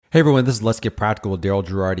Hey everyone, this is Let's Get Practical with Daryl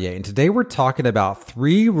Girardier, and today we're talking about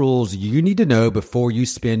 3 rules you need to know before you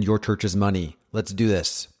spend your church's money. Let's do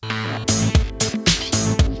this.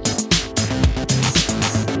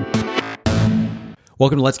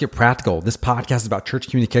 Welcome to Let's Get Practical. This podcast is about church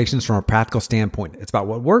communications from a practical standpoint. It's about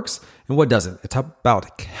what works and what doesn't. It's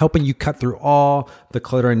about helping you cut through all the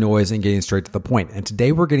clutter and noise and getting straight to the point. And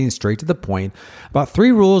today we're getting straight to the point about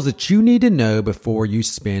 3 rules that you need to know before you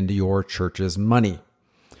spend your church's money.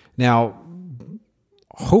 Now,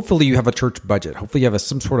 hopefully you have a church budget. Hopefully you have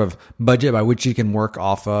some sort of budget by which you can work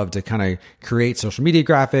off of to kind of create social media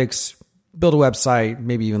graphics, build a website,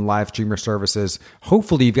 maybe even live stream your services.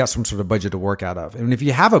 Hopefully you've got some sort of budget to work out of. And if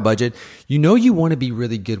you have a budget, you know you want to be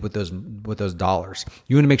really good with those dollars.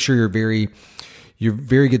 You want to make sure you're very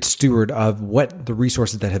good steward of what the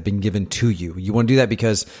resources that have been given to you. You want to do that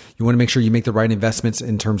because you want to make sure you make the right investments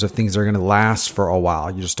in terms of things that are going to last for a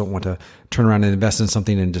while. You just don't want to turn around and invest in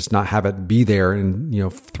something and just not have it be there in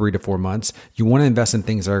 3 to 4 months. You want to invest in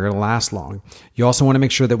things that are going to last long. You also want to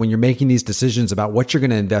make sure that when you're making these decisions about what you're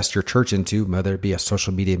going to invest your church into, whether it be a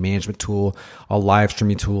social media management tool, a live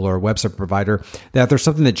streaming tool, or a website provider, that there's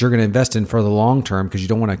something that you're going to invest in for the long term, because you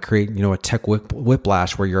don't want to create a tech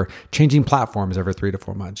whiplash where you're changing platforms every 3 to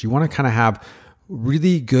 4 months. You want to kind of have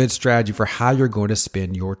really good strategy for how you're going to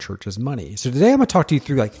spend your church's money. So today I'm going to talk to you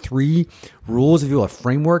through 3 rules, if you will, a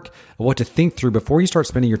framework of what to think through before you start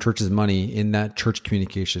spending your church's money in that church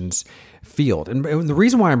communications field. And the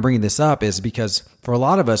reason why I'm bringing this up is because for a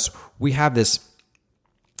lot of us, we have this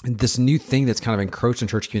new thing that's kind of encroached in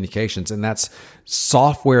church communications, and that's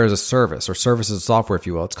software as a service, or service as a software, if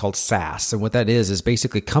you will. It's called SaaS. And what that is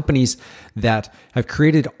basically companies that have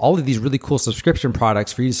created all of these really cool subscription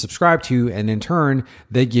products for you to subscribe to, and in turn,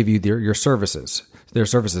 they give you their services.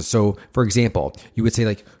 So for example, you would say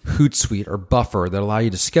like Hootsuite or Buffer that allow you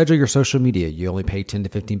to schedule your social media. You only pay $10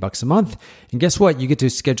 to $15 a month. And guess what? You get to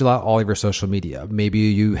schedule out all of your social media. Maybe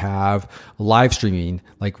you have live streaming,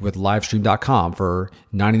 like with livestream.com for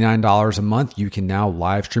 $99 a month. You can now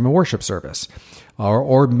live stream a worship service.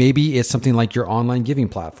 Or maybe it's something like your online giving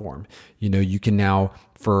platform. You can now,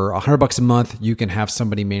 for $100 a month, you can have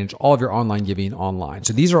somebody manage all of your online giving online.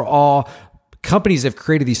 So these are all companies that have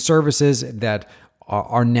created these services that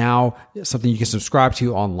are now something you can subscribe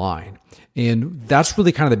to online. And that's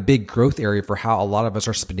really kind of the big growth area for how a lot of us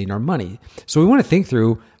are spending our money. So we want to think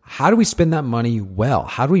through, how do we spend that money well?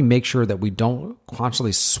 How do we make sure that we don't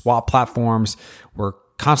constantly swap platforms? We're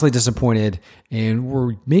constantly disappointed, and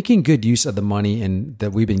we're making good use of the money and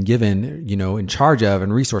that we've been given, in charge of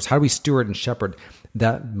and resource. How do we steward and shepherd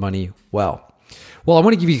that money well? Well, I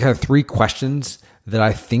want to give you kind of 3 questions that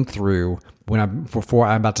I think through before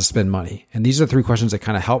I'm about to spend money. And these are 3 questions that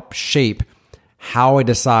kind of help shape how I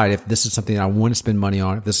decide if this is something I want to spend money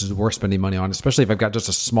on, if this is worth spending money on, especially if I've got just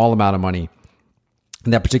a small amount of money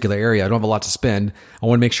in that particular area. I don't have a lot to spend. I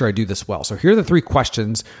want to make sure I do this well. So here are the 3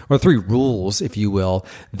 questions, or 3 rules, if you will,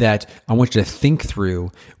 that I want you to think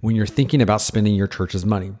through when you're thinking about spending your church's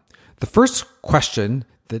money. The first question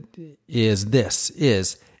that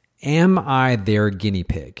is, am I their guinea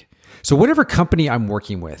pig? So whatever company I'm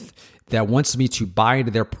working with that wants me to buy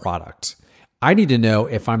into their product, I need to know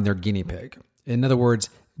if I'm their guinea pig. In other words,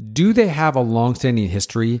 do they have a long-standing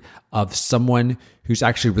history of someone who's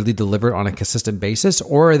actually really delivered on a consistent basis?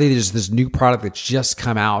 Or are they just this new product that's just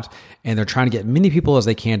come out and they're trying to get many people as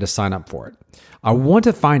they can to sign up for it? I want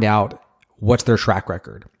to find out what's their track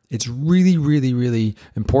record. It's really, really, really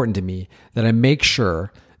important to me that I make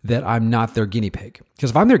sure that I'm not their guinea pig. Because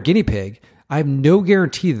if I'm their guinea pig, I have no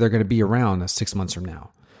guarantee that they're going to be around 6 months from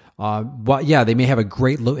now. They may have a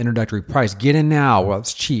great low introductory price. Get in now. Well,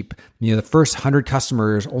 it's cheap. The first 100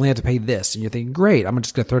 customers only have to pay this. And you're thinking, great, I'm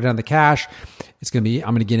just going to throw down the cash. I'm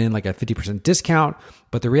going to get in like a 50% discount.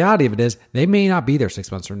 But the reality of it is they may not be there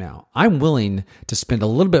 6 months from now. I'm willing to spend a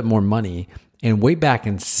little bit more money and wait back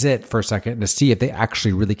and sit for a second to see if they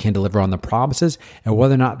actually really can deliver on the promises and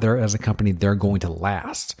whether or not they're, as a company, they're going to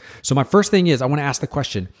last. So my first thing is, I want to ask the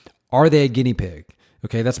question, are they a guinea pig?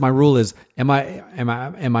 Okay, that's my rule is, am I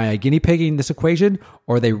a guinea pig in this equation,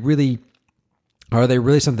 or are they really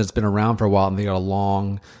something that's been around for a while and they got a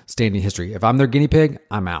long standing history? If I'm their guinea pig,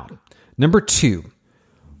 I'm out. Number 2,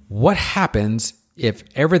 what happens if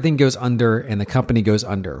everything goes under and the company goes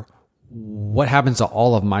under? What happens to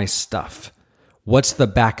all of my stuff? What's the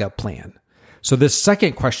backup plan? So this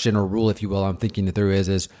second question, or rule, if you will, I'm thinking through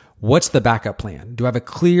is what's the backup plan? Do I have a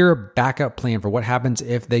clear backup plan for what happens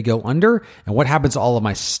if they go under, and what happens to all of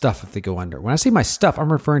my stuff if they go under? When I say my stuff,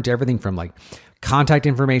 I'm referring to everything from like contact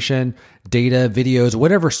information, data, videos,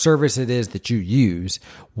 whatever service it is that you use.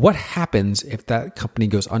 What happens if that company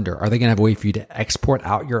goes under? Are they going to have a way for you to export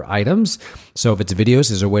out your items? So if it's videos,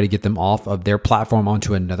 is there a way to get them off of their platform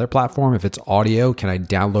onto another platform? If it's audio, can I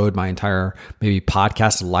download my entire maybe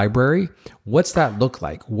podcast library? What's that look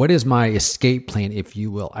like? What is my escape plan, if you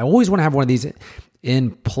will? I always want to have one of these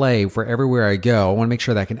in play for everywhere I go. I want to make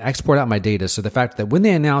sure that I can export out my data. So the fact that when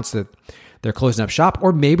they announce that they're closing up shop,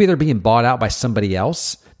 or maybe they're being bought out by somebody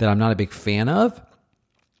else that I'm not a big fan of,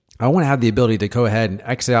 I want to have the ability to go ahead and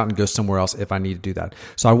exit out and go somewhere else if I need to do that.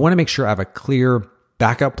 So I want to make sure I have a clear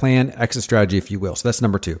backup plan, exit strategy, if you will. So that's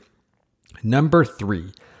number 2. Number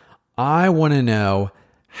 3, I want to know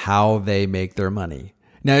how they make their money.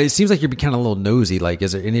 Now, it seems like you're kind of a little nosy. Like,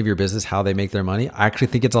 is there any of your business how they make their money? I actually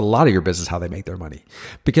think it's a lot of your business how they make their money,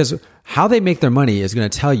 because how they make their money is going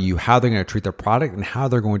to tell you how they're going to treat their product and how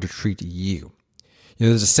they're going to treat you.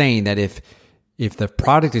 There's a saying that if the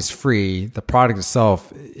product is free, the product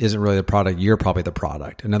itself isn't really the product. You're probably the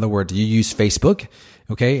product. In other words, you use Facebook,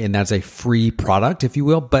 okay, and that's a free product, if you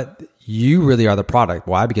will, but you really are the product.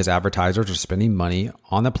 Why? Because advertisers are spending money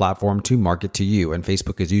on the platform to market to you, and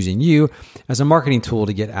Facebook is using you as a marketing tool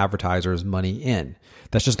to get advertisers money in.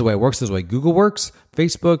 That's just the way it works. That's the way Google works,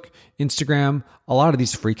 Facebook, Instagram, a lot of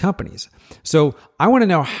these free companies. So I want to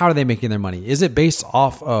know, how are they making their money? Is it based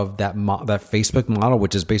off of that Facebook model,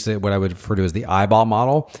 which is basically what I would refer to as the eyeball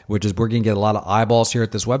model, which is we're going to get a lot of eyeballs here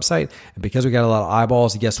at this website. And because we got a lot of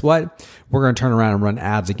eyeballs, guess what? We're going to turn around and run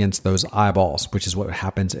ads against those eyeballs, which is what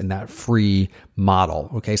happens in that free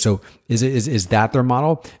model. Okay, so is that their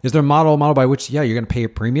model? Is their model by which, yeah, you're going to pay a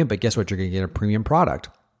premium, but guess what? You're going to get a premium product.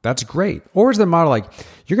 That's great. Or is the model like,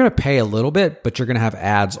 you're going to pay a little bit, but you're going to have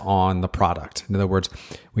ads on the product? In other words,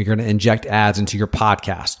 we're going to inject ads into your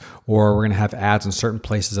podcast, or we're going to have ads in certain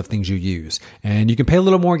places of things you use. And you can pay a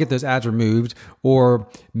little more and get those ads removed. Or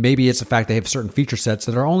maybe it's the fact they have certain feature sets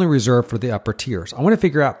that are only reserved for the upper tiers. I want to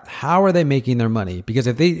figure out, how are they making their money? Because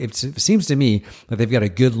if it seems to me that they've got a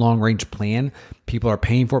good long range plan, people are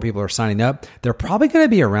paying for it, people are signing up, they're probably going to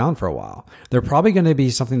be around for a while. They're probably going to be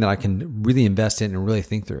something that I can really invest in and really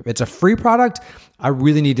think through. If it's a free product, I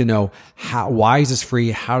really need to know why is this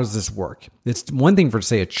free? How does this work? It's one thing for,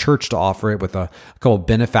 say, a church to offer it with a couple of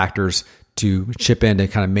benefactors to chip in to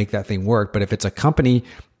kind of make that thing work. But if it's a company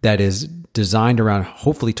that is designed around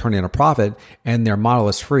hopefully turning in a profit and their model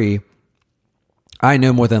is free, I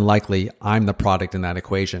know more than likely I'm the product in that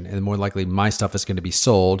equation, and more likely my stuff is going to be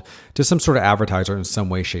sold to some sort of advertiser in some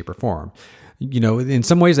way, shape, or form. In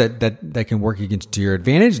some ways that can work to your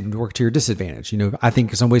advantage and work to your disadvantage. I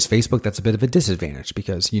think in some ways Facebook, that's a bit of a disadvantage,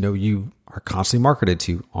 because, you are constantly marketed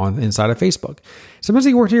to inside of Facebook. Sometimes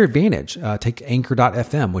it can work to your advantage. Take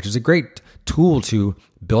Anchor.fm, which is a great tool to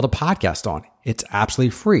build a podcast on. It's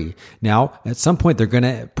absolutely free. Now, at some point, they're going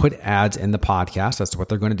to put ads in the podcast. That's what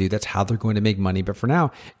they're going to do. That's how they're going to make money. But for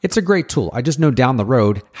now, it's a great tool. I just know down the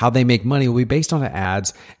road, how they make money will be based on the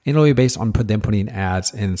ads, and it'll be based on them putting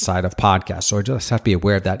ads inside of podcasts. So I just have to be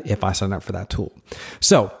aware of that if I sign up for that tool.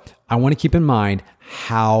 So I want to keep in mind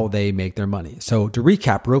how they make their money. So to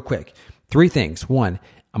recap real quick, 3 things. 1,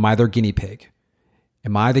 am I their guinea pig?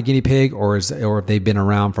 Am I the guinea pig, or have they been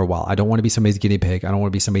around for a while? I don't want to be somebody's guinea pig. I don't want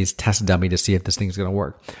to be somebody's test dummy to see if this thing is going to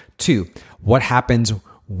work. 2, what happens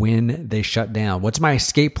when they shut down? What's my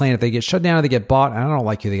escape plan if they get shut down or they get bought? I don't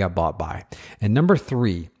like who they got bought by. And number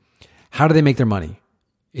 3, how do they make their money?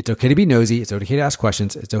 It's okay to be nosy. It's okay to ask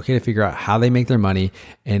questions. It's okay to figure out how they make their money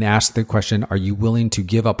and ask the question, are you willing to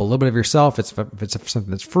give up a little bit of yourself if it's something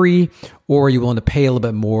that's free, or are you willing to pay a little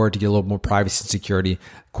bit more to get a little more privacy and security?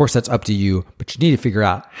 Of course, that's up to you, but you need to figure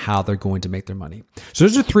out how they're going to make their money. So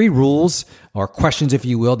those are 3 rules or questions, if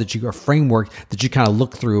you will, a framework that you kind of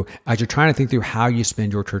look through as you're trying to think through how you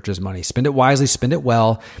spend your church's money. Spend it wisely, spend it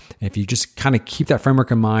well. And if you just kind of keep that framework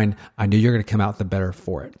in mind, I know you're going to come out the better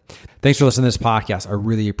for it. Thanks for listening to this podcast. I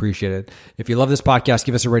really appreciate it. If you love this podcast,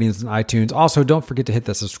 give us a rating on iTunes. Also, don't forget to hit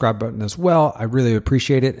the subscribe button as well. I really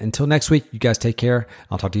appreciate it. Until next week, you guys take care.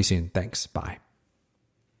 I'll talk to you soon. Thanks. Bye.